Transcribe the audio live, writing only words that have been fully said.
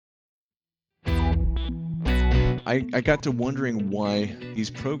I got to wondering why these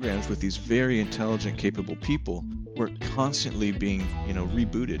programs with these very intelligent, capable people were constantly being,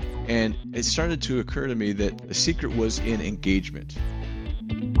 rebooted. And it started to occur to me that the secret was in engagement.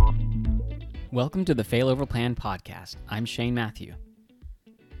 Welcome to the Failover Plan podcast. I'm Shane Matthew.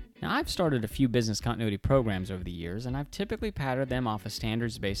 Now, I've started a few business continuity programs over the years, and I've typically patterned them off a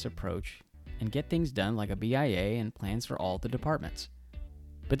standards-based approach and get things done like a BIA and plans for all the departments.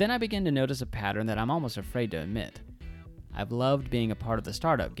 But then I begin to notice a pattern that I'm almost afraid to admit. I've loved being a part of the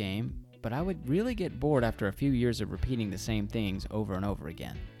startup game, but I would really get bored after a few years of repeating the same things over and over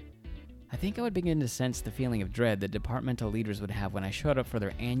again. I think I would begin to sense the feeling of dread that departmental leaders would have when I showed up for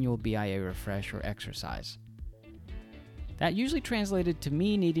their annual BIA refresh or exercise. That usually translated to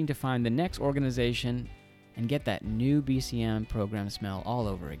me needing to find the next organization and get that new BCM program smell all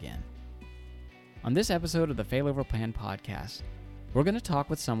over again. On this episode of the Failover Plan podcast, we're going to talk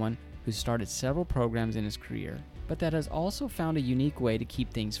with someone who's started several programs in his career, but that has also found a unique way to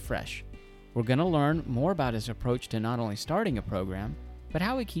keep things fresh. We're going to learn more about his approach to not only starting a program, but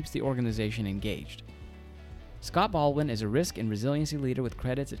how he keeps the organization engaged. Scott Baldwin is a risk and resiliency leader with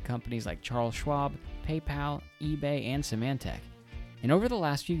credits at companies like Charles Schwab, PayPal, eBay, and Symantec. And over the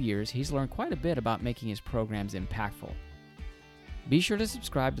last few years, he's learned quite a bit about making his programs impactful. Be sure to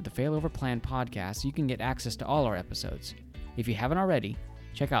subscribe to the Failover Plan podcast so you can get access to all our episodes. If you haven't already,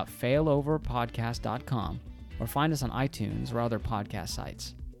 check out failoverpodcast.com or find us on iTunes or other podcast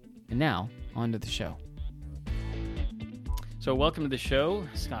sites. And now, on to the show. So welcome to the show,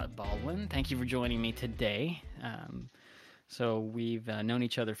 Scott Baldwin. Thank you for joining me today. So we've known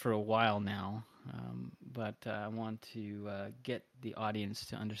each other for a while now, but I want to get the audience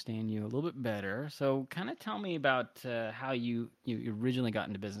to understand you a little bit better. So kind of tell me about how you originally got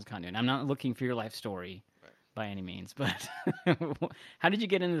into business continuity. I'm not looking for your life story by any means, but how did you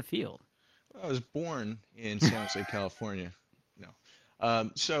get into the field? I was born in San Jose, California. No.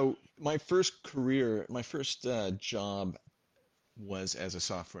 So my first job was as a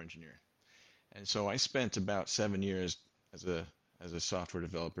software engineer. And so I spent about 7 years as a software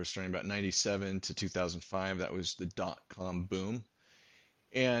developer, starting about 97 to 2005. That was the dot-com boom.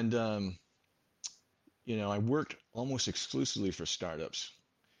 And, I worked almost exclusively for startups.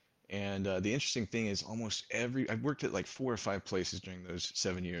 And the interesting thing is I worked at like 4 or 5 places during those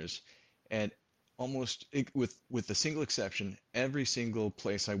 7 years. And with a single exception, every single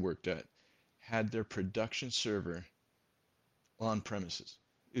place I worked at had their production server on premises.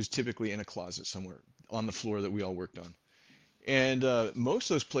 It was typically in a closet somewhere on the floor that we all worked on. And most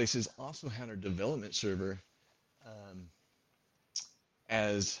of those places also had our development server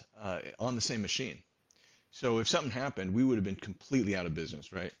as on the same machine. So if something happened, we would have been completely out of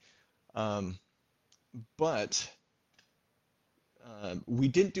business, right? But we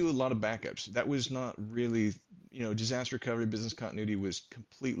didn't do a lot of backups. That was not really, disaster recovery, business continuity was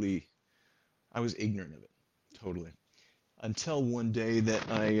I was ignorant of it, totally. Until one day that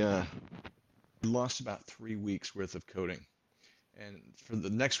I lost about 3 weeks worth of coding. And for the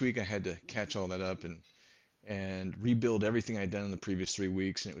next week, I had to catch all that up and rebuild everything I'd done in the previous 3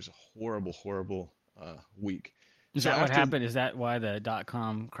 weeks. And it was a horrible, horrible week. Is that what happened? Is that why the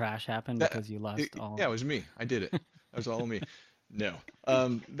dot-com crash happened? Because you lost all? Yeah, it was me. I did it. That was all me. No.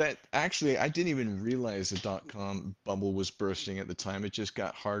 That actually, I didn't even realize the dot-com bubble was bursting at the time. It just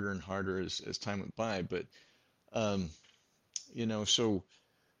got harder and harder as time went by. But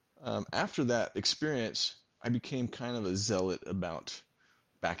after that experience, I became kind of a zealot about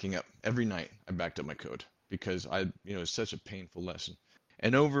backing up. Every night I backed up my code because it's such a painful lesson.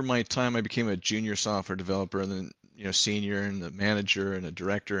 And over my time, I became a junior software developer and then, senior and a manager and a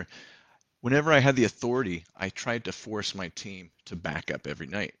director. Whenever I had the authority, I tried to force my team to back up every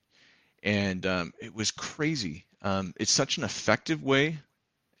night. And it was crazy. It's such an effective way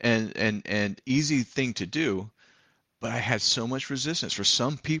and easy thing to do. But I had so much resistance. For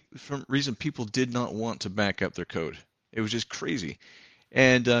some reason, people did not want to back up their code. It was just crazy.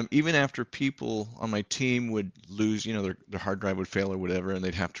 And even after people on my team would lose, their hard drive would fail or whatever, and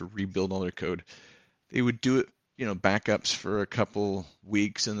they'd have to rebuild all their code, they would do it, backups for a couple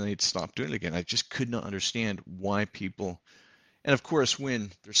weeks, and then they'd stop doing it again. I just could not understand why people. And of course,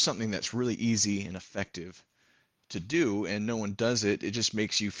 when there's something that's really easy and effective to do and no one does it, it just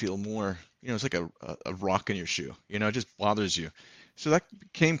makes you feel more, it's like a rock in your shoe, it just bothers you. So that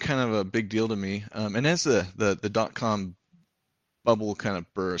became kind of a big deal to me. And as the dot-com bubble kind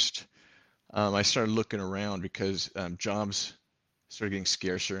of burst, I started looking around because jobs started getting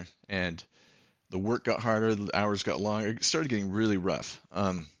scarcer and the work got harder, the hours got longer, it started getting really rough.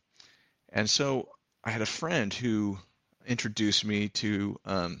 And so I had a friend who introduced me to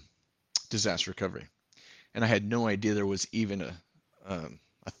disaster recovery. and I had no idea there was even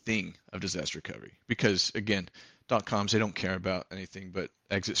a thing of disaster recovery because again, .coms, they don't care about anything but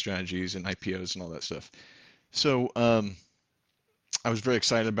exit strategies and IPOs and all that stuff. So I was very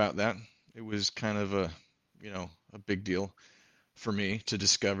excited about that. It was kind of a big deal for me to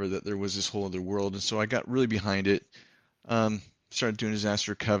discover that there was this whole other world, and so I got really behind it. Started doing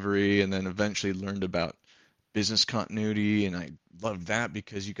disaster recovery, and then eventually learned about business continuity, and I loved that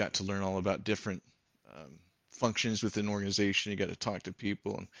because you got to learn all about different functions within an organization. You got to talk to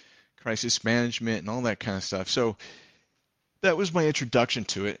people and crisis management and all that kind of stuff. So that was my introduction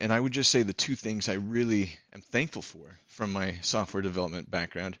to it, and I would just say the two things I really am thankful for from my software development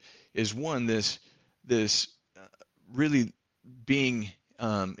background is one, this really being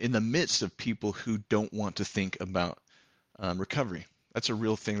in the midst of people who don't want to think about recovery. That's a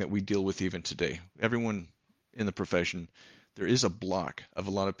real thing that we deal with even today. Everyone in the profession, there is a block of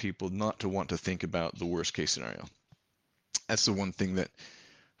a lot of people not to want to think about the worst case scenario. That's the one thing that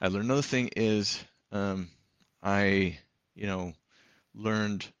I learned. Another thing is I,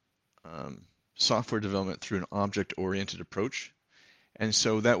 learned software development through an object-oriented approach, and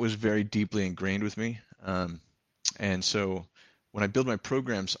so that was very deeply ingrained with me. And so when I build my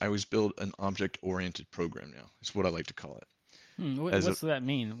programs, I always build an object-oriented program now. Is what I like to call it. What's that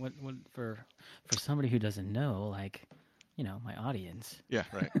mean? What for somebody who doesn't know, like, my audience. Yeah,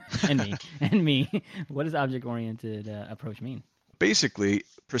 right. and me. What does object-oriented approach mean? Basically,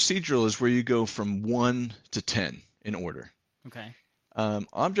 procedural is where you go from 1 to 10 in order. Okay.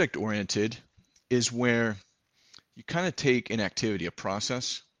 Object-oriented is where you kind of take an activity, a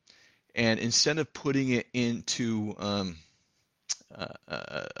process, and instead of putting it into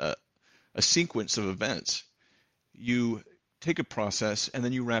a sequence of events, you take a process and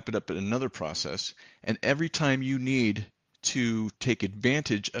then you wrap it up in another process, and every time you need to take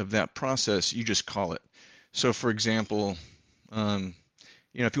advantage of that process, you just call it. So for example, if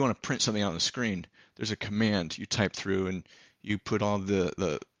you want to print something out on the screen, there's a command you type through and you put all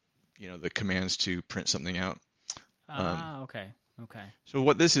the commands to print something out. Okay. So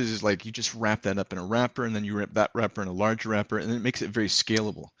what this is like you just wrap that up in a wrapper, and then you wrap that wrapper in a large wrapper, and then it makes it very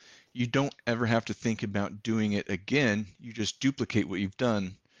scalable. You don't ever have to think about doing it again. You just duplicate what you've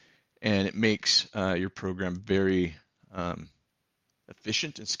done, and it makes your program very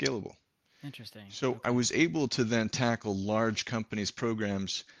efficient and scalable. Interesting. So Okay. I was able to then tackle large companies'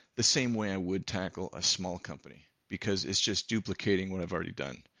 programs the same way I would tackle a small company because it's just duplicating what I've already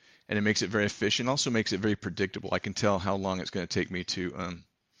done. And it makes it very efficient, also makes it very predictable. I can tell how long it's going to take me to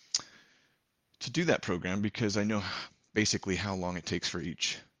do that program because I know basically how long it takes for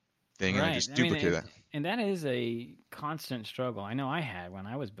each thing, and I Right. just duplicate that. And that is a constant struggle. I know I had when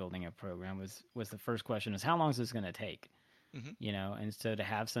I was building a program was the first question is how long is this going to take? Mm-hmm. And so to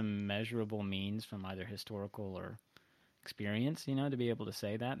have some measurable means from either historical or experience, to be able to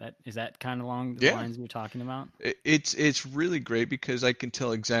say that is that kind of along the lines you're talking about? It's really great because I can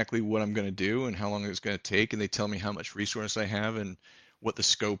tell exactly what I'm going to do and how long it's going to take, and they tell me how much resource I have and what the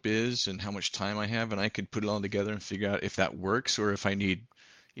scope is and how much time I have, and I can put it all together and figure out if that works or if I need,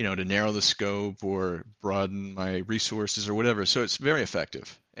 to narrow the scope or broaden my resources or whatever. So it's very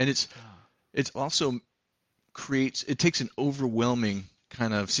effective, and it's also it takes an overwhelming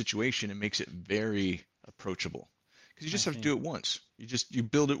kind of situation and makes it very approachable because you just have to do it once. You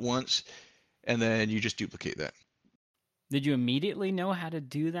build it once and then you just duplicate that. Did you immediately know how to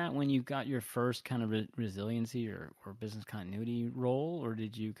do that when you got your first kind of resiliency or business continuity role, or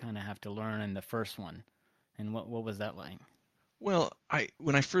did you kind of have to learn in the first one? And what was that like? Well,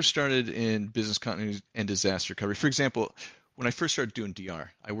 when I first started in business continuity and disaster recovery, for example, when I first started doing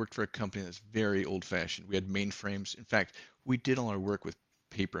DR, I worked for a company that's very old-fashioned. We had mainframes. In fact, we did all our work with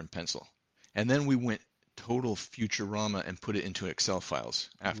paper and pencil. And then we went total Futurama and put it into Excel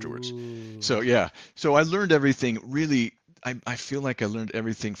files afterwards. Ooh. So yeah, so I learned everything really. I feel like I learned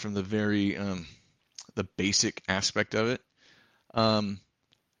everything from the very the basic aspect of it. And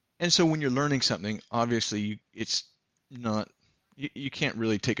so when you're learning something, obviously it's not you can't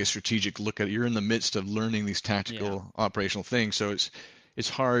really take a strategic look at it. You're in the midst of learning these tactical operational things, so it's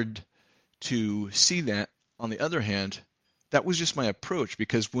hard to see that. On the other hand, that was just my approach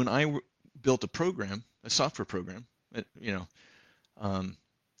because when I built a program, a software program,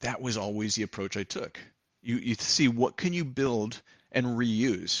 that was always the approach I took. You see what can you build and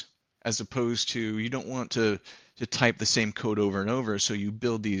reuse, as opposed to you don't want to type the same code over and over, so you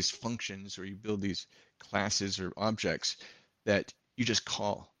build these functions or you build these classes or objects that you just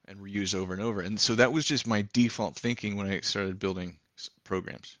call and reuse over and over. And so that was just my default thinking when I started building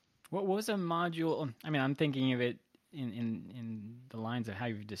programs. What was a module? I mean, I'm thinking of it in the lines of how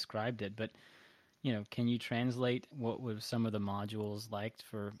you've described it, but Can you translate what were some of the modules like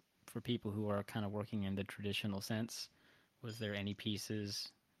for people who are kind of working in the traditional sense? Was there any pieces?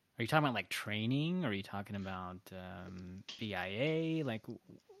 Are you talking about like training? Or are you talking about BIA? Like,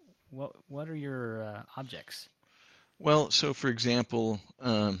 what are your objects? Well, so for example,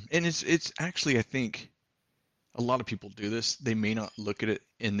 and it's actually, I think a lot of people do this. They may not look at it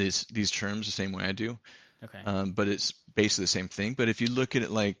in these terms the same way I do, Okay. but it's basically the same thing. But if you look at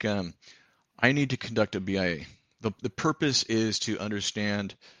it like I need to conduct a BIA, the purpose is to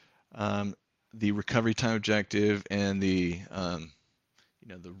understand um, the recovery time objective and the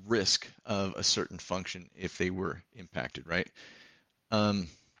risk of a certain function if they were impacted, right? Um,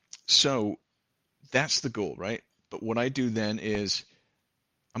 so that's the goal, right? But what I do then is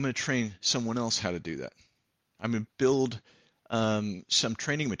I'm going to train someone else how to do that. I'm going to build some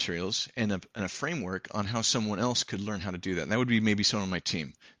training materials and a framework on how someone else could learn how to do that. And that would be maybe someone on my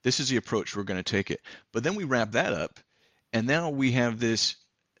team. This is the approach we're going to take it. But then we wrap that up, and now we have this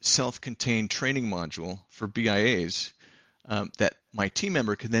self-contained training module for BIAs that my team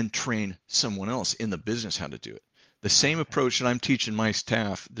member can then train someone else in the business how to do it. The same Okay. approach that I'm teaching my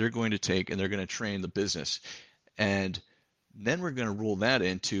staff, they're going to take and they're going to train the business. And then we're going to roll that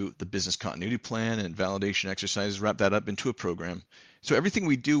into the business continuity plan and validation exercises, wrap that up into a program. So everything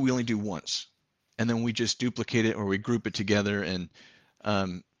we do, we only do once. And then we just duplicate it or we group it together. And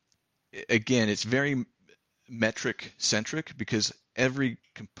um, again, it's very metric centric because every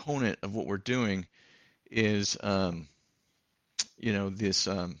component of what we're doing is, this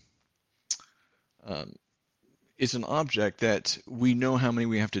um, is an object that we know how many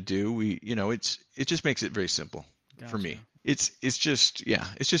we have to do. It just makes it very simple for Gotcha. me. It's just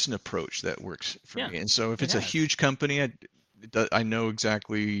an approach that works for Yeah, me. And so if it it's a has. huge company, I know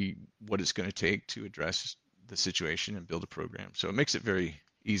exactly what it's going to take to address the situation and build a program. So it makes it very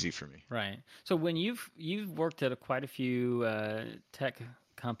easy for me. Right. So when you've worked at quite a few tech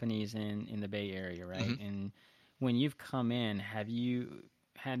companies in the Bay Area, right? hmm And when you've come in, have you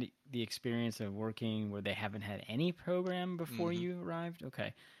had the experience of working where they haven't had any program before hmm you arrived?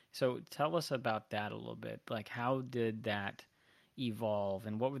 Okay. So tell us about that a little bit. Like, how did that evolve,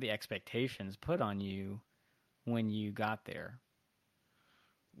 and what were the expectations put on you when you got there?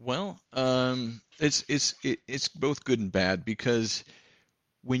 Well, it's both good and bad because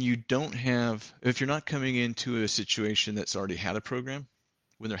when you don't have, if you're not coming into a situation that's already had a program,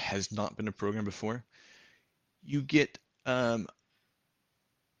 when there has not been a program before, you get,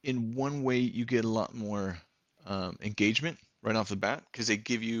 in one way, you get a lot more engagement right off the bat because they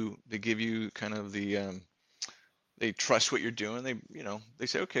give you kind of they trust what you're doing. They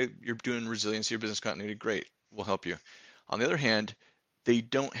say, okay, you're doing resiliency or business continuity, great, we'll help you. On the other hand, they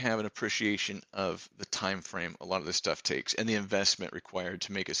don't have an appreciation of the time frame a lot of this stuff takes and the investment required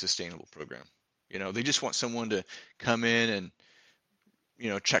to make a sustainable program. They just want someone to come in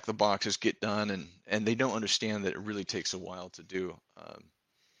and check the boxes, get done, and they don't understand that it really takes a while to do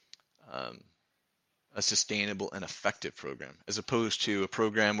um, a sustainable and effective program, as opposed to a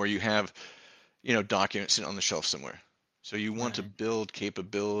program where you have documents sitting on the shelf somewhere. So you want to Right. build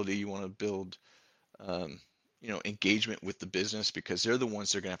capability, you want to build engagement with the business because they're the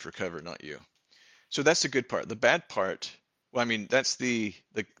ones that are going to have to recover, not you. So that's the good part. The bad part, well, I mean, that's the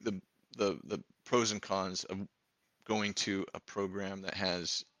pros and cons of going to a program that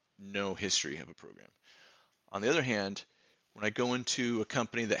has no history of a program. On the other hand, when I go into a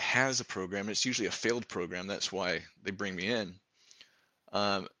company that has a program, it's usually a failed program. That's why they bring me in.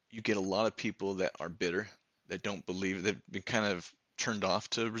 You get a lot of people that are bitter, that don't believe, they've been kind of turned off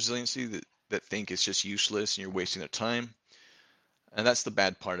to resiliency, that think it's just useless and you're wasting their time. And that's the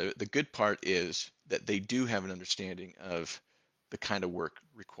bad part of it. The good part is that they do have an understanding of the kind of work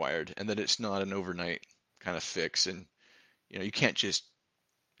required and that it's not an overnight kind of fix. And you can't just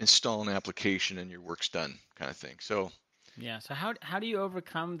install an application and your work's done kind of thing. So Yeah. So how do you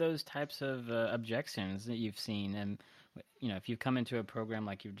overcome those types of objections that you've seen? And if you come into a program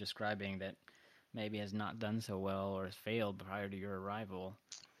like you're describing that maybe has not done so well or has failed prior to your arrival,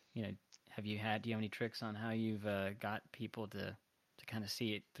 you know, do you have any tricks on how you've got people to kind of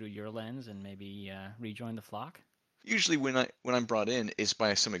see it through your lens and maybe rejoin the flock? usually when I'm brought in, it's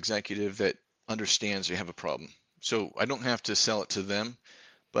by some executive that understands they have a problem. So I don't have to sell it to them,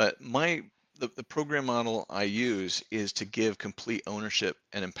 but the program model I use is to give complete ownership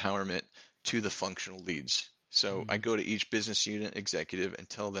and empowerment to the functional leads. So I Mm. go to each business unit executive and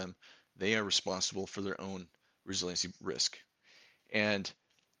tell them they are responsible for their own resiliency risk. And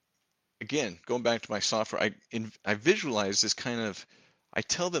again, going back to my software, I visualize this kind of, I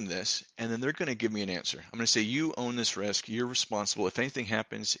tell them this, and then they're going to give me an answer. I'm going to say, you own this risk. You're responsible. If anything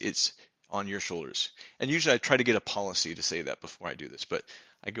happens, it's on your shoulders. And usually I try to get a policy to say that before I do this, but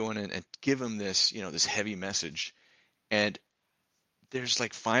I go in and give them this, this heavy message. And there's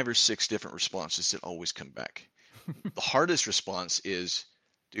like 5 or 6 different responses that always come back. The hardest response is,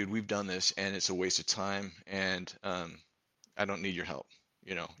 dude, we've done this and it's a waste of time, and I don't need your help.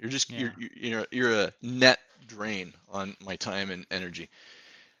 You're just Yeah. you're a net drain on my time and energy.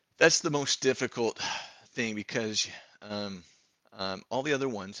 That's the most difficult thing because um, all the other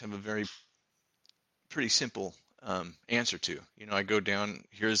ones have a very pretty simple answer to. I go down,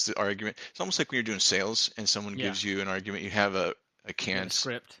 here's the argument. It's almost like when you're doing sales and someone Yeah. gives you an argument, you have a You have a canned,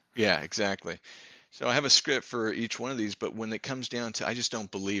 script. yeah, exactly. So I have a script for each one of these, but when it comes down to, I just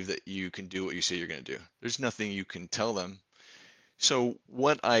don't believe that you can do what you say you're going to do. There's nothing you can tell them. So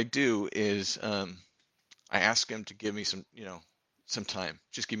what I do is I ask them to give me some time.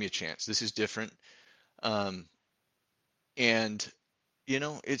 Just give me a chance. This is different. Um, and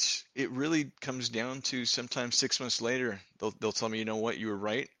it really comes down to sometimes 6 months later, they'll tell me, you know what, you were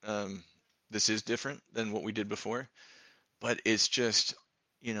right. This is different than what we did before. But it's just,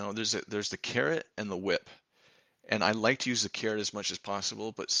 there's the carrot and the whip. And I like to use the carrot as much as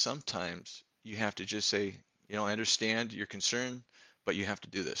possible, but sometimes you have to just say, I understand your concern, but you have to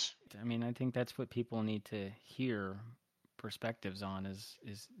do this. I mean, I think that's what people need to hear perspectives on is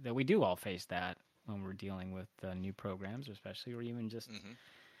that we do all face that when we're dealing with new programs, especially, or even just Hmm.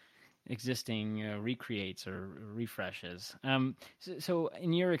 existing recreates or refreshes. So,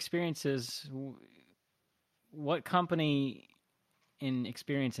 in your experiences, what company in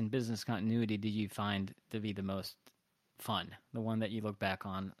experience in business continuity did you find to be the most fun, the one that you look back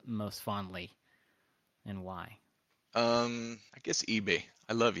on most fondly, and why? I guess eBay.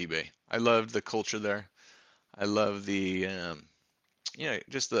 I love eBay. I love the culture there. I love the,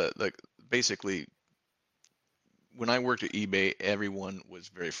 just the basically when I worked at eBay, everyone was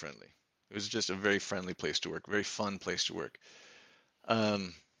very friendly. It was just a very friendly place to work, very fun place to work.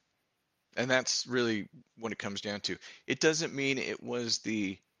 Um, and that's really what it comes down to. It doesn't mean it was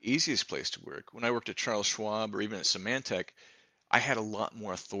the easiest place to work. When I worked at Charles Schwab or even at Symantec, I had a lot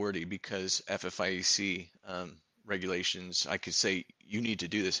more authority because FFIEC regulations, I could say, you need to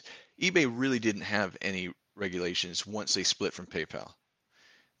do this. eBay really didn't have any regulations once they split from PayPal.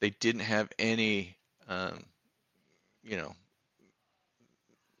 They didn't have any, um, you know,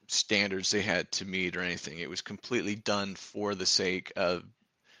 standards they had to meet or anything. It was completely done for the sake of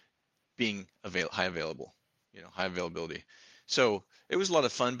being high available, high availability. So it was a lot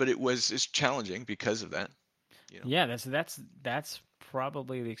of fun, but it's challenging because of that. Yeah, that's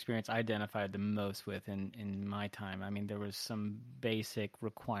probably the experience I identified the most with in my time. I mean, there was some basic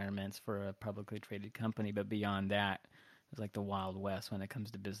requirements for a publicly traded company, but beyond that, it was like the Wild West when it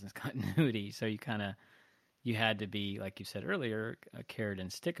comes to business continuity. So you had to be, like you said earlier, a carrot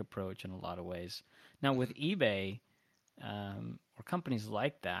and stick approach in a lot of ways. Now with Hmm. eBay or companies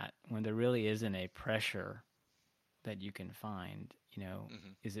like that, when there really isn't a pressure that you can find,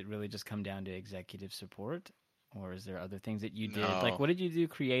 Hmm. is it really just come down to executive support, or is there other things that you did? Like, No. what did you do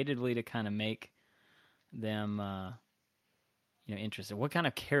creatively to kind of make them, interested? What kind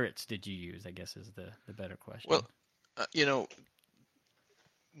of carrots did you use? I guess is the better Well, question. uh, you know,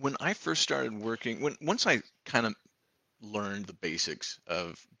 when I first started working, once I kind of learned the basics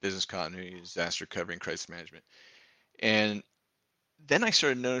of business continuity, disaster recovery, and crisis management, and then I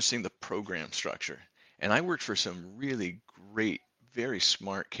started noticing the program structure. And I worked for some really great, very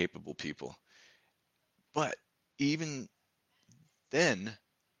smart, capable people. But even then,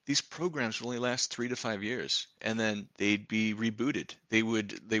 these programs would only last 3 to 5 years, and then they'd be rebooted. They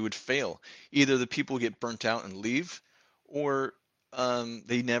would fail. Either the people get burnt out and leave, or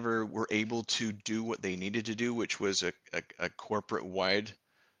they never were able to do what they needed to do, which was a corporate-wide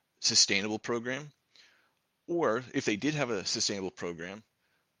sustainable program. Or if they did have a sustainable program,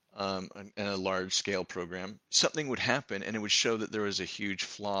 and a large scale program, something would happen and it would show that there was a huge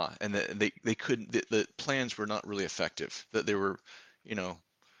flaw and that they couldn't, the plans were not really effective, that they were, you know,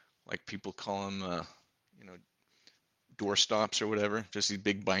 like people call them, you know, door stops or whatever, just these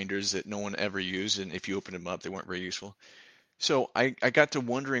big binders that no one ever used. And if you open them up, they weren't very useful. So I got to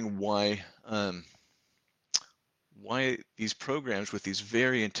wondering why these programs with these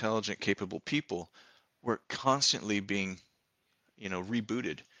very intelligent, capable people were constantly being,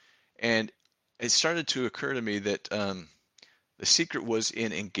 rebooted. And it started to occur to me that the secret was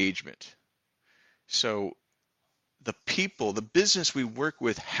in engagement. So the people, the business we work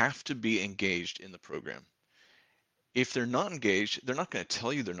with have to be engaged in the program. If they're not engaged, they're not going to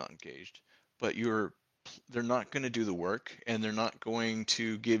tell you they're not engaged, but they're not going to do the work and they're not going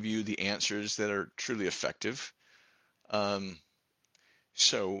to give you the answers that are truly effective. Um,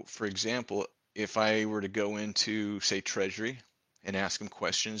 So, for example, if I were to go into, say, Treasury and ask them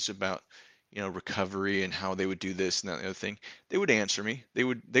questions about, recovery and how they would do this and that and the other thing, they would answer me. They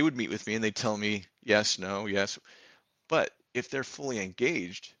would meet with me and they'd tell me yes, no, yes. But if they're fully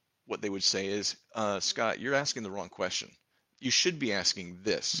engaged, what they would say is, Scott, you're asking the wrong question. You should be asking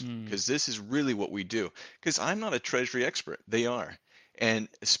this Mm. because this is really what we do. Because I'm not a treasury expert, they are. And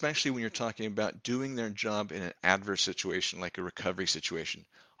especially when you're talking about doing their job in an adverse situation like a recovery situation,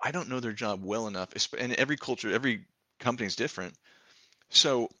 I don't know their job well enough. And every culture, every company is different.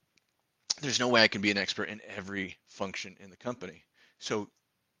 So there's no way I can be an expert in every function in the company. So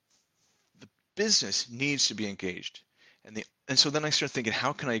the business needs to be engaged. And so then I start thinking,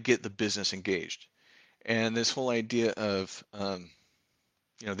 how can I get the business engaged? And this whole idea of,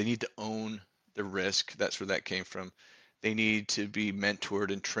 they need to own the risk. That's where that came from. They need to be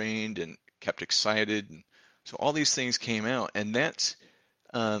mentored and trained and kept excited. And so all these things came out, and that's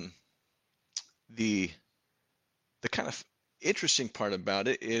um, the the kind of interesting part about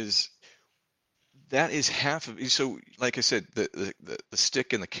it is that is half of. So, like I said, the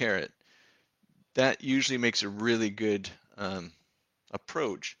stick and the carrot, that usually makes a really good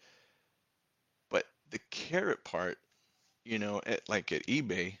approach. But the carrot part, like at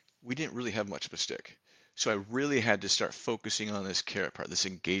eBay, we didn't really have much of a stick. So I really had to start focusing on this carrot part, this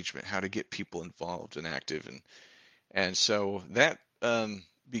engagement, how to get people involved and active, and so that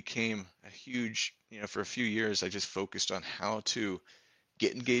became a huge, for a few years I just focused on how to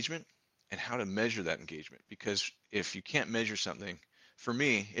get engagement and how to measure that engagement, because if you can't measure something, for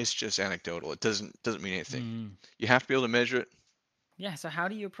me, it's just anecdotal. It doesn't mean anything. Mm. You have to be able to measure it. Yeah. So how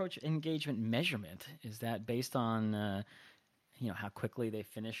do you approach engagement measurement? Is that based on how quickly they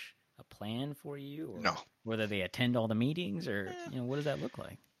finish a plan for you, No. or whether they attend all the meetings, or what does that look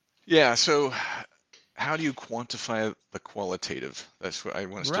like? Yeah, so how do you quantify the qualitative? That's what I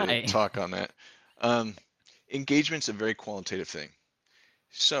want us to Right. talk on that. Um, Engagement's a very qualitative thing.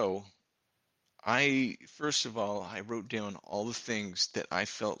 So first of all, I wrote down all the things that I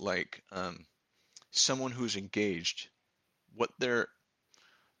felt like someone who's engaged, what their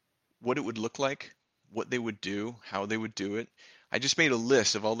what it would look like, what they would do, how they would do it. I just made a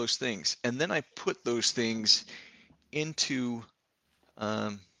list of all those things, and then I put those things into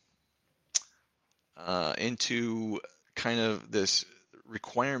um, into kind of this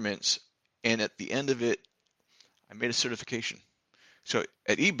requirements, and at the end of it, I made a certification. So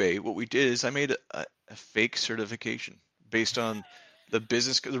at eBay, what we did is I made a fake certification based on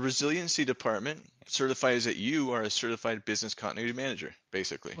the resiliency department certifies that you are a certified business continuity manager,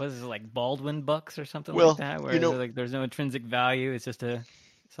 basically. Was it like Baldwin bucks or something like Well, that, where is it like there's no intrinsic value? It's just a yeah.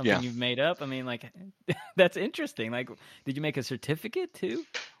 something you've made up. I mean, like that's interesting. Like, did you make a certificate too?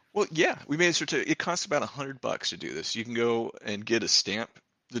 Well, yeah, we made a certificate. It costs about $100 to do this. You can go and get a stamp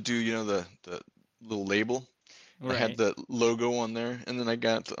to do, the little label. I had Right. the logo on there, and then I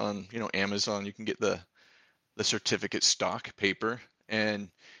got on, Amazon. You can get the certificate stock paper. And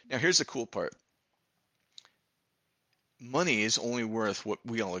now here's the cool part. Money is only worth what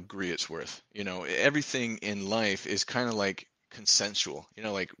we all agree it's worth. Everything in life is kind of like consensual.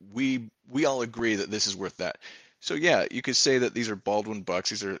 Like we all agree that this is worth that. So yeah, you could say that these are Baldwin bucks.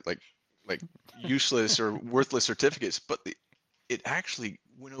 These are like useless or worthless certificates, but it actually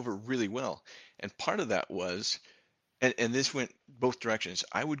went over really well. And part of that was, and this went both directions.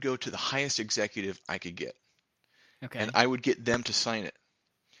 I would go to the highest executive I could get, and Okay. I would get them to sign it.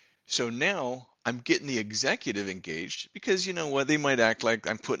 So now I'm getting the executive engaged because you know what? They might act like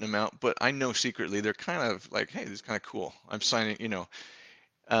I'm putting them out, but I know secretly they're kind of like, hey, this is kind of cool. I'm signing,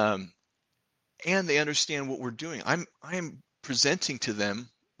 um, and they understand what we're doing. I'm presenting to them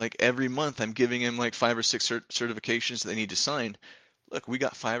like every month. I'm giving them like five or six certifications that they need to sign. Look, we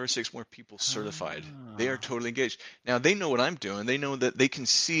got five or six more people certified. They are Ah. totally engaged. Now they know what I'm doing. They know that they can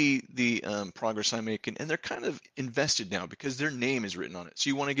see the progress I'm making, and they're kind of invested now because their name is written on it. So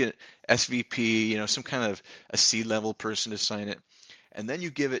you want to get SVP, some kind of a C-level person to sign it, and then you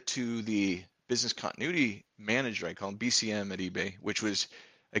give it to the business continuity manager. I call him BCM at eBay, which was,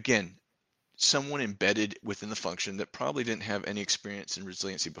 again, someone embedded within the function that probably didn't have any experience in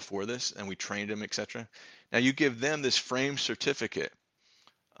resiliency before this, and we trained them, etc. Now you give them this frame certificate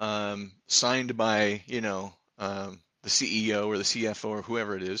signed by the CEO or the CFO or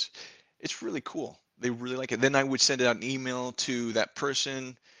whoever it is. It's really cool. They really like it. Then I would send out an email to that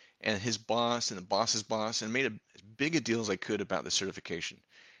person and his boss and the boss's boss and made as big a deal as I could about the certification.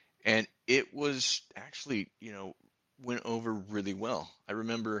 And it was actually, went over really well. I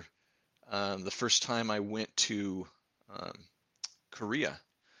remember the first time I went to um, Korea,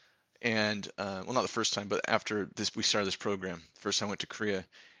 And well, not the first time, but after this, we started this program. First time I went to Korea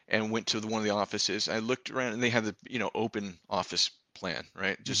and went to one of the offices. I looked around and they had the open office plan,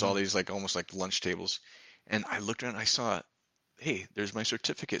 right? Just all Hmm. these like almost like lunch tables. And I looked around and I saw, hey, there's my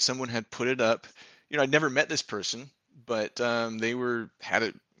certificate. Someone had put it up. I'd never met this person, but they were had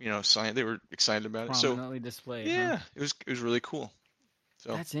it, signed. They were excited about it. So Prominently displayed, huh? yeah, it was really cool.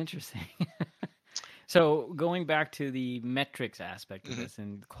 So That's interesting. So going back to the metrics aspect of mhm, this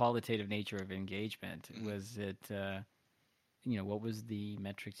and the qualitative nature of engagement, mhm. was it what was the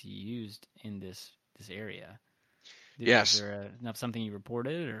metrics you used in this area? Was Yes, there enough something you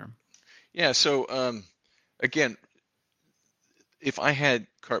reported or? yeah. So again, if I had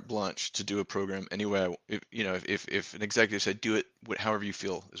carte blanche to do a program anyway, if an executive said do it however you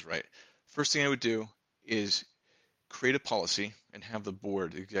feel is right, first thing I would do is create a policy and have the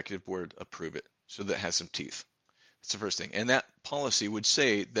executive board approve it so that it has some teeth. That's the first thing. And that policy would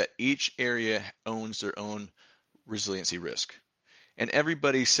say that each area owns their own resiliency risk. And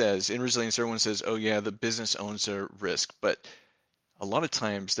everybody says in resilience, everyone says, oh yeah, the business owns their risk. But a lot of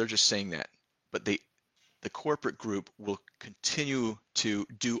times they're just saying that. But the corporate group will continue to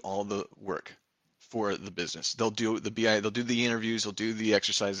do all the work for the business. They'll do the BI, they'll do the interviews, they'll do the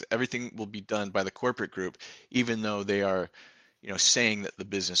exercise. Everything will be done by the corporate group, even though they are, saying that the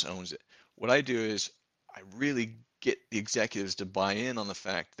business owns it. What I do is I really get the executives to buy in on the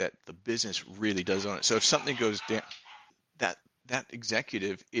fact that the business really does own it. So if something goes down, that that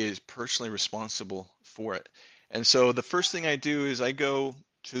executive is personally responsible for it. And so the first thing I do is I go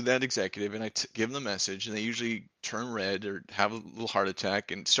to that executive and give them the message, and they usually turn red or have a little heart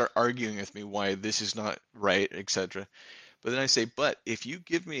attack and start arguing with me why this is not right, etc. But then I say, but if you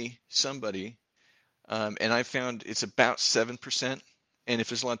give me somebody, and I found it's about 7%, and if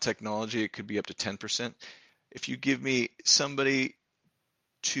there's a lot of technology, it could be up to 10%. If you give me somebody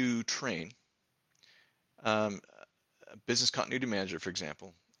to train, um, business continuity manager, for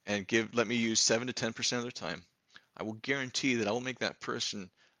example, and let me use 7 to 10% of their time, I will guarantee that I will make that person,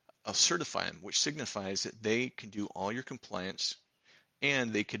 I'll certify them, which signifies that they can do all your compliance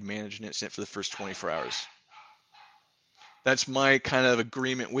and they could manage an incident for the first 24 hours. That's my kind of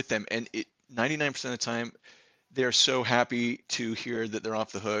agreement with them. And 99% of the time, they're so happy to hear that they're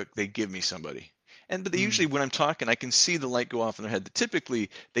off the hook. They give me somebody. But they Mm, usually, when I'm talking, I can see the light go off in their head. Typically,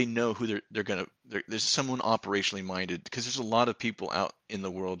 they know who they're gonna. There's someone operationally minded because there's a lot of people out in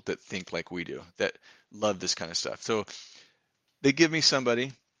the world that think like we do, that love this kind of stuff. So they give me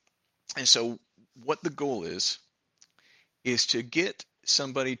somebody, and so what the goal is to get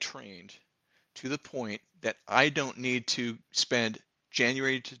somebody trained to the point that I don't need to spend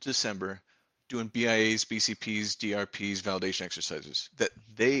January to December doing BIAs, BCPs, DRPs, validation exercises, that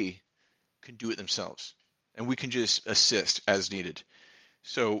they can do it themselves. And we can just assist as needed.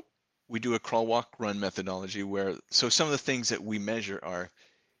 So we do a crawl, walk, run methodology so some of the things that we measure are,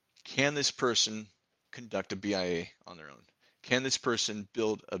 can this person conduct a BIA on their own? Can this person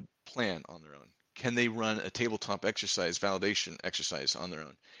build a plan on their own? Can they run a tabletop exercise, validation exercise on their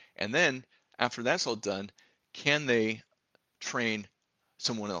own? And then after that's all done, can they train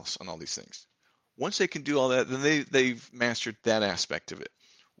someone else on all these things? Once they can do all that, then they've mastered that aspect of it.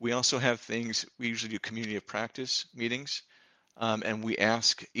 We also have things, we usually do community of practice meetings, and we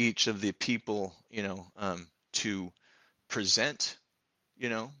ask each of the people, to present,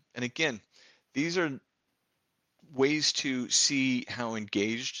 and again, these are ways to see how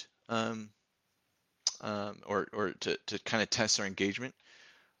engaged, or to kind of test their engagement.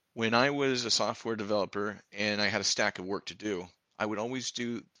 When I was a software developer and I had a stack of work to do, I would always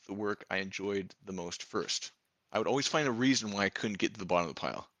do the work I enjoyed the most first. I would always find a reason why I couldn't get to the bottom of the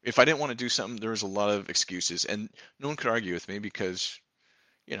pile. If I didn't want to do something, there was a lot of excuses, and no one could argue with me because,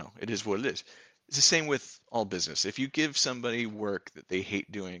 it is what it is. It's the same with all business. If you give somebody work that they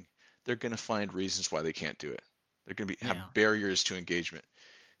hate doing, they're going to find reasons why they can't do it. They're going to yeah. have barriers to engagement.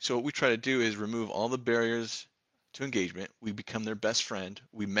 So what we try to do is remove all the barriers to engagement. We become their best friend.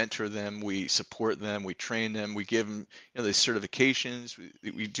 We mentor them. We support them. We train them. We give them, the certifications.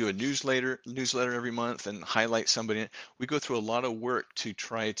 We do a newsletter every month and highlight somebody. We go through a lot of work to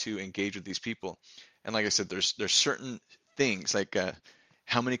try to engage with these people. And like I said, there's certain things like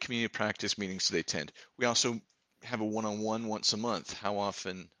how many community practice meetings do they attend? We also have a one-on-one once a month. How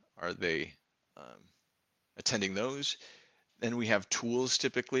often are they attending those? Then we have tools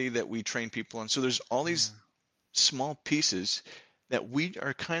typically that we train people on. So there's all these Yeah. small pieces that we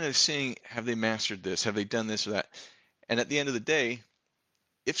are kind of seeing, have they mastered this? Have they done this or that? And at the end of the day,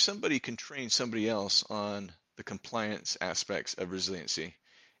 if somebody can train somebody else on the compliance aspects of resiliency,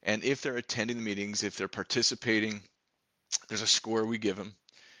 and if they're attending the meetings, if they're participating, there's a score we give them.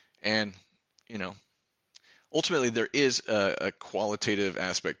 And, you know, ultimately there is a qualitative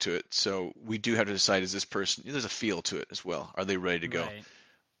aspect to it. So we do have to decide, is this person, there's a feel to it as well. Are they ready to go? Right.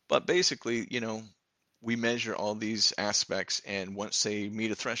 But basically, we measure all these aspects, and once they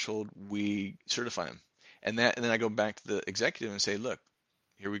meet a threshold, we certify them. And then I go back to the executive and say, look,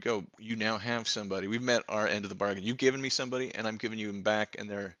 here we go. You now have somebody. We've met our end of the bargain. You've given me somebody, and I'm giving you them back, and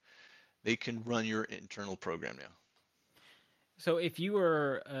they can run your internal program now. So if you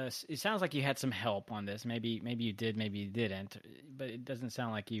were, it sounds like you had some help on this. Maybe you did, maybe you didn't. But it doesn't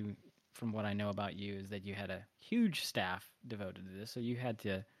sound like you, from what I know about you, is that you had a huge staff devoted to this. So you had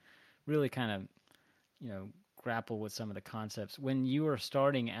to really kind of, grapple with some of the concepts. When you were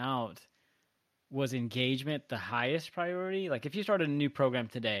starting out, was engagement the highest priority? Like if you started a new program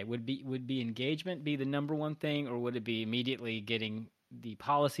today, would be engagement be the number one thing, or would it be immediately getting the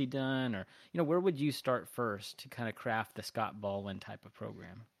policy done, or where would you start first to kind of craft the Scott Baldwin type of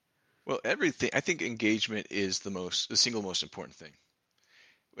program? Well, everything. I think engagement is the single most important thing.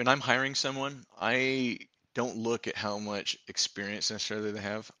 When I'm hiring someone, I don't look at how much experience necessarily they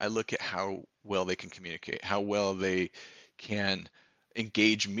have. I look at how well they can communicate, how well they can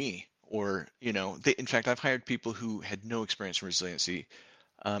engage me. Or, in fact, I've hired people who had no experience in resiliency,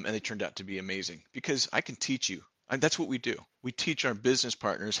 and they turned out to be amazing because I can teach you. That's what we do. We teach our business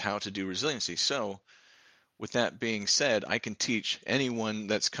partners how to do resiliency. So, with that being said, I can teach anyone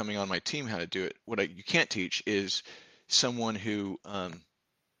that's coming on my team how to do it. You can't teach is someone who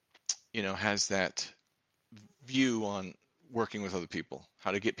has that view on working with other people,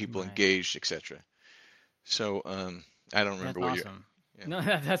 how to get people Right. engaged, etc. So I don't That's remember what you. awesome. Yeah. No,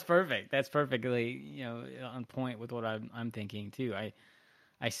 that's perfect. That's perfectly, on point with what I'm thinking too.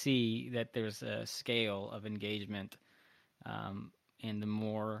 I see that there's a scale of engagement, and the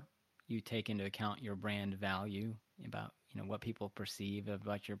more you take into account your brand value about what people perceive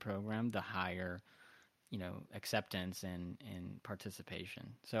about your program, the higher acceptance and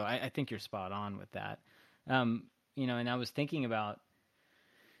participation. So I think you're spot on with that. And I was thinking about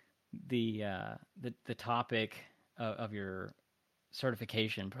the topic of your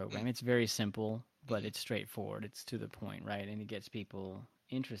certification program. It's very simple, but Mm-hmm. it's straightforward. It's to the point, right? And it gets people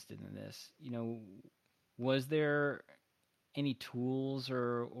interested in this. Was there any tools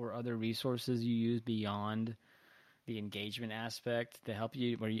or other resources you use beyond the engagement aspect to help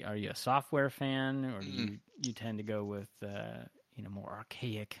you? Are you a software fan, or do Mm-hmm. you tend to go with more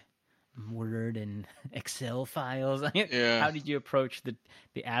archaic Word and Excel files? Yeah. How did you approach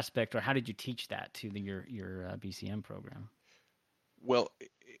the aspect, or how did you teach that to your BCM program? Well,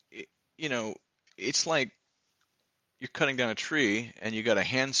 it, you know, it's like you're cutting down a tree and you got a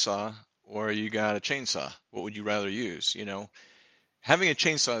handsaw or you got a chainsaw. What would you rather use? Having a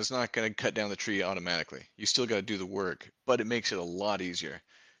chainsaw is not going to cut down the tree automatically. You still got to do the work, but it makes it a lot easier.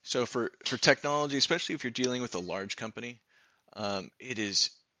 So for technology, especially if you're dealing with a large company, it is.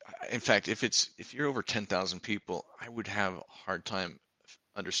 In fact, if you're over 10,000 people, I would have a hard time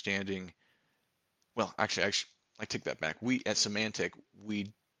understanding. Well, actually, I take that back. We at Symantec,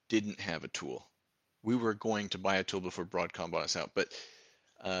 we didn't have a tool. We were going to buy a tool before Broadcom bought us out, but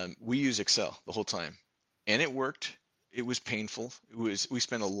we use Excel the whole time, and it worked. It was painful. We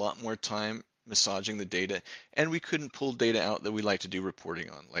spent a lot more time massaging the data, and we couldn't pull data out that we like to do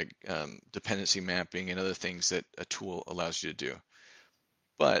reporting on, like dependency mapping and other things that a tool allows you to do.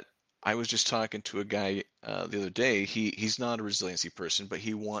 But I was just talking to a guy the other day. He's not a resiliency person, but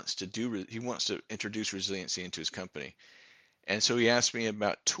he wants to introduce resiliency into his company. And so he asked me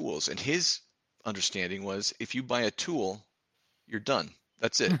about tools, and his understanding was if you buy a tool, you're done.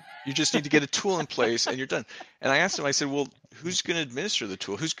 That's it. You just need to get a tool in place and you're done. And I asked him, I said, well, who's going to administer the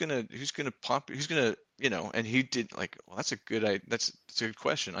tool? And he did like, well, that's a good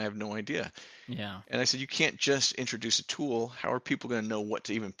question. I have no idea. Yeah. And I said, you can't just introduce a tool. How are people going to know what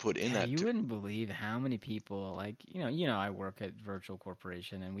to even put in Yeah, that? you wouldn't believe how many people, like, I work at virtual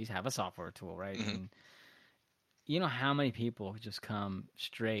corporation and we have a software tool, right? Hmm. And how many people just come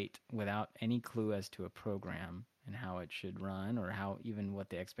straight without any clue as to a program and how it should run, or how even what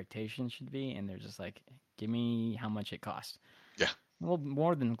the expectations should be, and they're just like, give me how much it costs. Yeah, Well,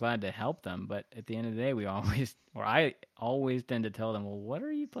 more than glad to help them, but at the end of the day, I always tend to tell them, well, what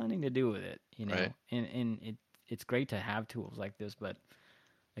are you planning to do with it? right. It's great to have tools like this, but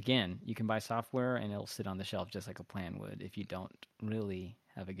again, you can buy software and it'll sit on the shelf just like a plan would if you don't really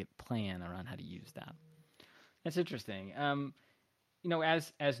have a good plan around how to use that. That's interesting.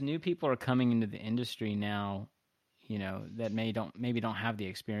 As new people are coming into the industry now, that maybe don't have the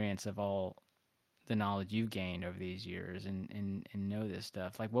experience of all the knowledge you've gained over these years, and know this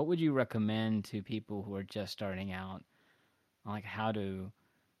stuff. Like, what would you recommend to people who are just starting out, on like how to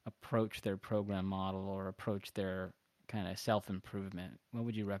approach their program model or approach their kind of self improvement? What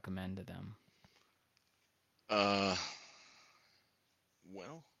would you recommend to them? Uh,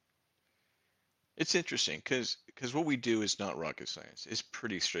 well, it's interesting because what we do is not rocket science. It's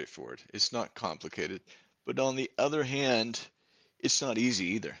pretty straightforward. It's not complicated. But on the other hand, it's not easy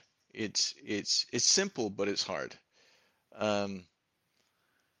either. It's simple, but it's hard. Um,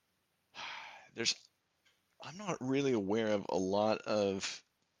 there's I'm not really aware of a lot of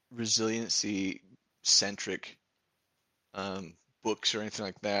resiliency centric um, books or anything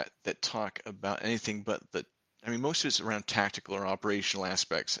like that that talk about anything but the. I mean, most of it's around tactical or operational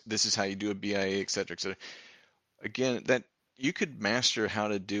aspects. This is how you do a BIA, et cetera, et cetera. Again, that you could master how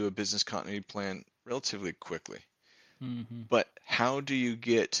to do a business continuity plan relatively quickly. Mm-hmm. But how do you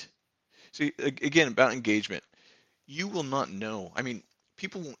get, see, again, about engagement, you will not know. I mean,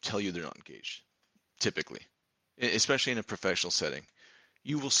 people won't tell you they're not engaged, typically, especially in a professional setting.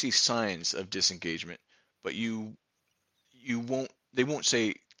 You will see signs of disengagement, but you won't they won't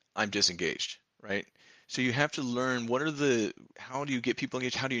say I'm disengaged, right? So you have to learn how do you get people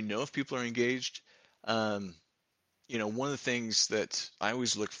engaged? How do you know if people are engaged? Um, one of the things that I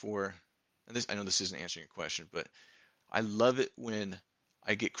always look for, and this I know this isn't answering your question, but I love it when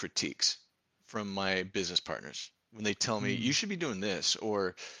I get critiques from my business partners when they tell me you Mm. should be doing this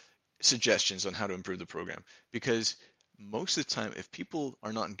or suggestions on how to improve the program because most of the time if people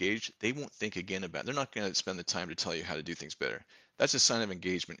are not engaged they won't think again about it. They're not going to spend the time to tell you how to do things better. That's a sign of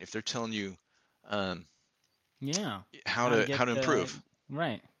engagement if they're telling you um, Yeah. how How to to get how to the improve.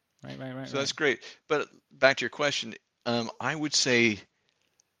 right, right, right, right, So right. that's great, but back to your question, I would say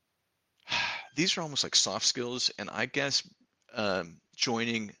these are almost like soft skills and I guess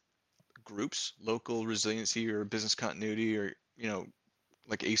joining groups, local resiliency or business continuity or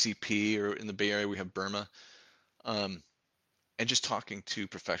like ACP, or in the Bay Area we have Burma, um, and just talking to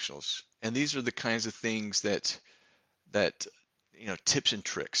professionals. And these are the kinds of things that tips and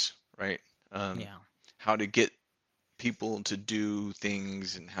tricks, right? Um, Yeah. how to get people to do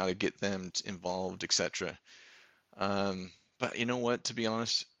things and how to get them involved, etc. But you know what? To be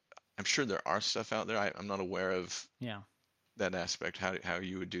honest, I'm sure there are stuff out there. I'm not aware of Yeah. that aspect. How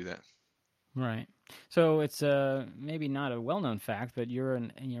you would do that? Right. So it's maybe not a well-known fact, but you're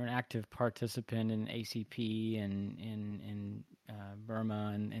an active participant in ACP and in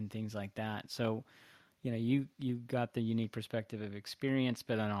Burma and things like that. So you got the unique perspective of experience,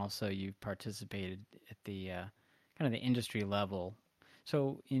 but then also you've participated at the kind of the industry level.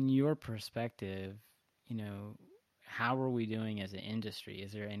 So in your perspective, you know, how are we doing as an industry?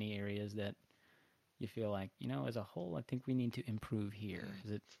 Is there any areas that you feel like as a whole, I think we need to improve here? Mm.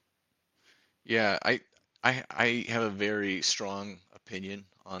 Is it? Yeah, I have a very strong opinion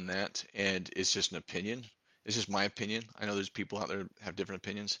on that, and it's just an opinion. It's just my opinion. I know there's people out there that have different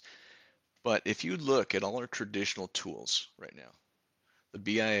opinions, but if you look at all our traditional tools right now, the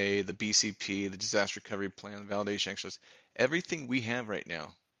BIA, the BCP, the disaster recovery plan, validation exercise, everything we have right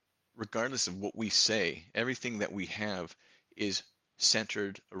now, regardless of what we say, everything that we have is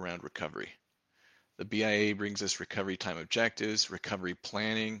centered around recovery. The BIA brings us recovery time objectives, recovery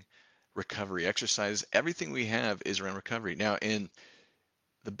planning, recovery exercise. Everything we have is around recovery. Now, in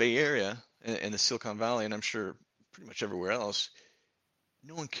the Bay Area and the Silicon Valley, and I'm sure pretty much everywhere else,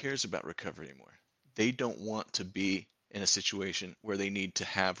 no one cares about recovery anymore. They don't want to be in a situation where they need to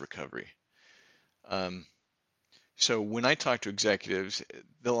have recovery. Um, so when I talk to executives,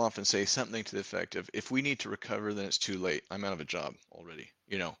 they'll often say something to the effect of, if we need to recover, then it's too late. I'm out of a job already.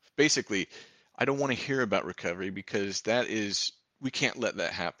 Basically, I don't want to hear about recovery because we can't let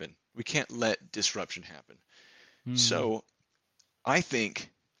that happen. We can't let disruption happen. Mm, So I think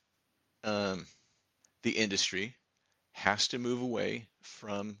um, the industry has to move away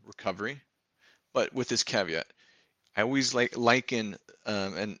from recovery, but with this caveat. I always liken,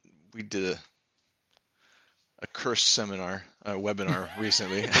 and we did a curse seminar, webinar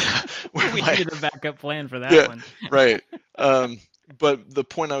recently, where we my needed a backup plan for that yeah, one. right. Um, but the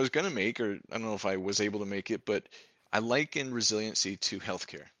point I was going to make, or I don't know if I was able to make it, but I liken resiliency to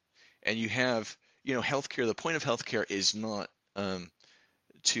healthcare. And healthcare, the point of healthcare is not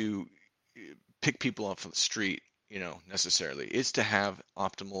to pick people off of the street, necessarily. It's to have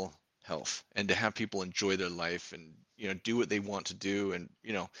optimal health and to have people enjoy their life and, do what they want to do. And,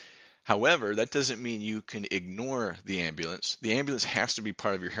 however, that doesn't mean you can ignore the ambulance. The ambulance has to be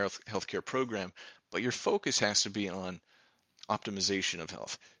part of your healthcare program, but your focus has to be on optimization of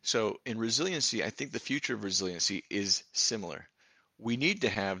health. So in resiliency, I think the future of resiliency is similar. We need to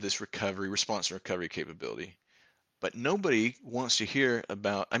have this recovery, response and recovery capability, but nobody wants to hear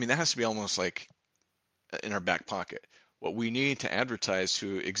about, I mean, that has to be almost like in our back pocket. what we need to advertise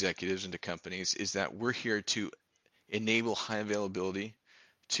to executives and to companies is that we're here to enable high availability,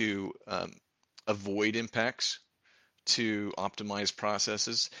 to avoid impacts, to optimize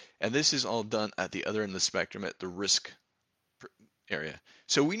processes. And this is all done at the other end of the spectrum, at the risk area.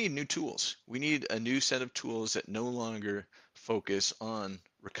 So we need new tools. We need a new set of tools that no longer focus on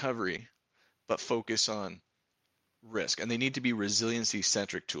recovery, but focus on risk. And they need to be resiliency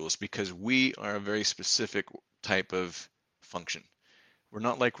centric tools because we are a very specific type of function. We're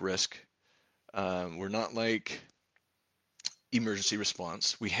not like risk. We're not like emergency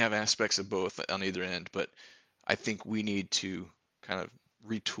response. We have aspects of both on either end, but I think we need to kind of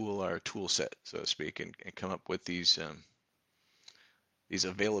retool our tool set, so to speak, and come up with these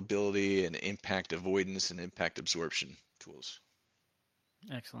availability and impact avoidance and impact absorption tools.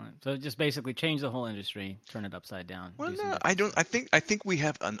 Excellent. So just basically change the whole industry, turn it upside down. Well, do some no, different I don't. stuff. I think we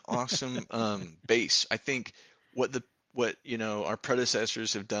have an awesome base. I think what our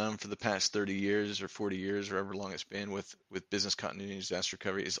predecessors have done for the past 30 years or 40 years or however long it's been with business continuity and disaster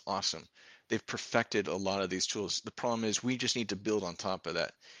recovery is awesome. They've perfected a lot of these tools. The problem is we just need to build on top of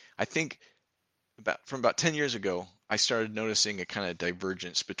that. I think from about 10 years ago, I started noticing a kind of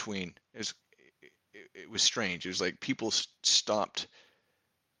divergence between it was strange. It was like people stopped.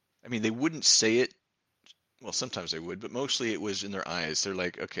 I mean, they wouldn't say it. Well, sometimes they would, but mostly it was in their eyes. They're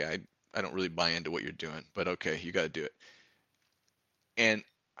like, okay, I don't really buy into what you're doing, but okay, you got to do it. And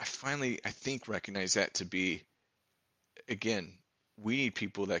I finally, I think, recognize that to be, again, we need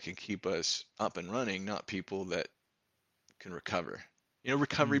people that can keep us up and running, not people that can recover.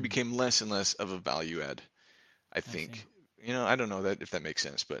 Recovery became less and less of a value add, I I see. think. I don't know if that makes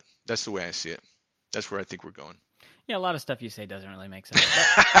sense, but that's the way I see it. That's where I think we're going. Yeah, a lot of stuff you say doesn't really make sense.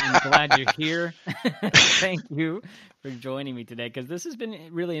 But I'm glad you're here. Thank you for joining me today because this has been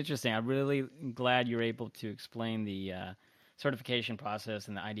really interesting. I'm really glad you're able to explain the certification process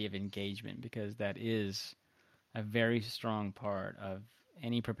and the idea of engagement because that is a very strong part of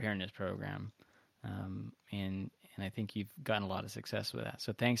any preparedness program. And I think you've gotten a lot of success with that.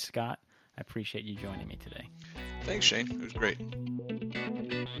 So thanks, Scott. I appreciate you joining me today. Thanks, Shane. It was great.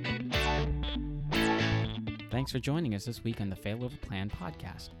 Thanks for joining us this week on the Failover Plan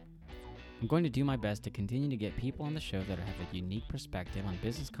podcast. I'm going to do my best to continue to get people on the show that have a unique perspective on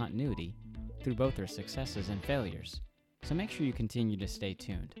business continuity through both their successes and failures. So make sure you continue to stay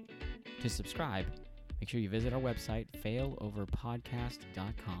tuned. To subscribe, make sure you visit our website,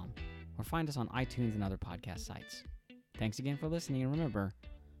 failoverpodcast.com, or find us on iTunes and other podcast sites. Thanks again for listening, and remember,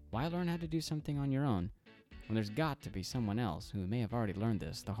 why learn how to do something on your own when there's got to be someone else who may have already learned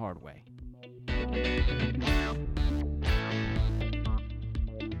this the hard way?